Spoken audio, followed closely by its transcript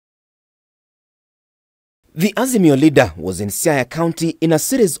The Azimio leader was in Siaya County in a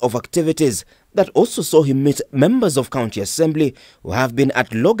series of activities that also saw him meet members of County Assembly who have been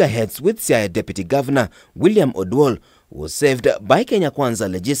at loggerheads with Siaya Deputy Governor William Odwol, who was saved by Kenya Kwanza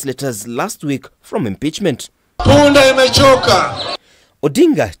legislators last week from impeachment. Punda imechoka.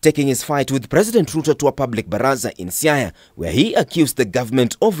 Odinga taking his fight with President Ruto to a public baraza in Siaya, where he accused the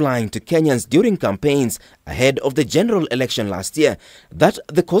government of lying to Kenyans during campaigns ahead of the general election last year, that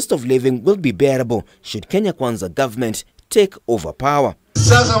the cost of living will be bearable should Kenya Kwanza government take over power.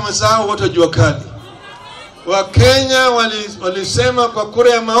 Sasa wamesahau wote jua kali. Wakenya walisema kwa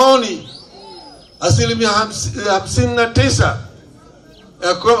kura ya maoni asilimia 59,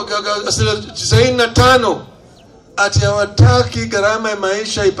 asilimia 95 ati hawataki gharama ya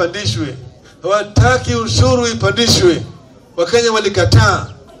maisha ipandishwe, hawataki ushuru ipandishwe. Wakenya walikataa.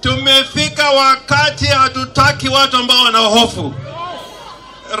 Tumefika wakati hatutaki watu ambao wana hofu.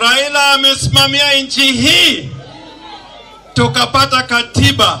 Raila amesimamia nchi hii tukapata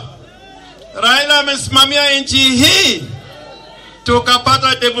katiba. Raila amesimamia nchi hii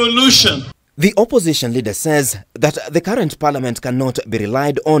tukapata devolution. The opposition leader says that the current parliament cannot be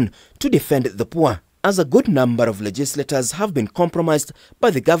relied on to defend the poor, as a good number of legislators have been compromised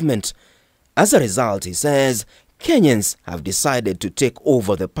by the government. As a result, he says, Kenyans have decided to take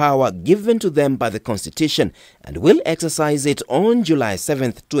over the power given to them by the Constitution and will exercise it on July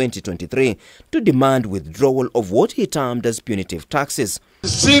 7th, 2023 to demand withdrawal of what he termed as punitive taxes.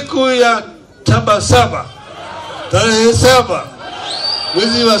 Siku ya saba, tarehe 7,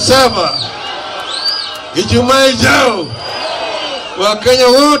 mwezi wa 7, Ijumaa ijao, Wakenya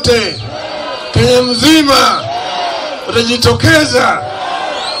wote, Kenya mzima, watajitokeza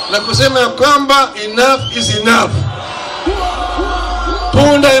na kusema ya kwamba enough is enough.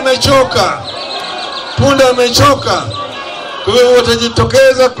 Punda imechoka. Punda imechoka. Kwa hiyo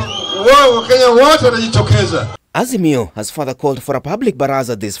watajitokeza, Wakenya wote watajitokeza. Azimio has further called for a public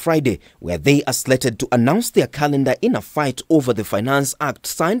baraza this Friday, where they are slated to announce their calendar in a fight over the Finance Act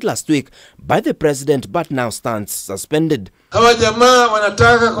signed last week by the president but now stands suspended. Hawa jamaa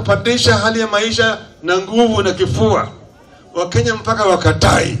wanataka kupandisha hali ya maisha na nguvu na kifua. Wakenya mpaka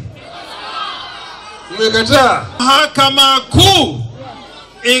wakatai. Mmekataa. Mahakama Kuu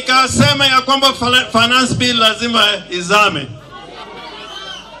ikasema ya kwamba finance bill lazima izame.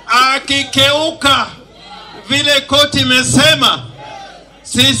 Akikeuka vile koti imesema,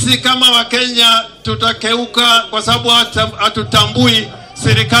 sisi kama Wakenya tutakeuka kwa sababu hatutambui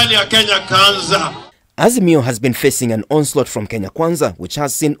serikali ya Kenya Kwanza. Azimio has been facing an onslaught from Kenya Kwanza, which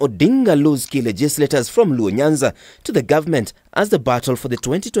has seen Odinga lose key legislators from Luo Nyanza to the government as the battle for the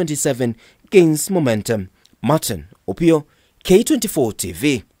 2027 gains momentum. Martin Opio, K24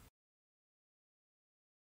 TV.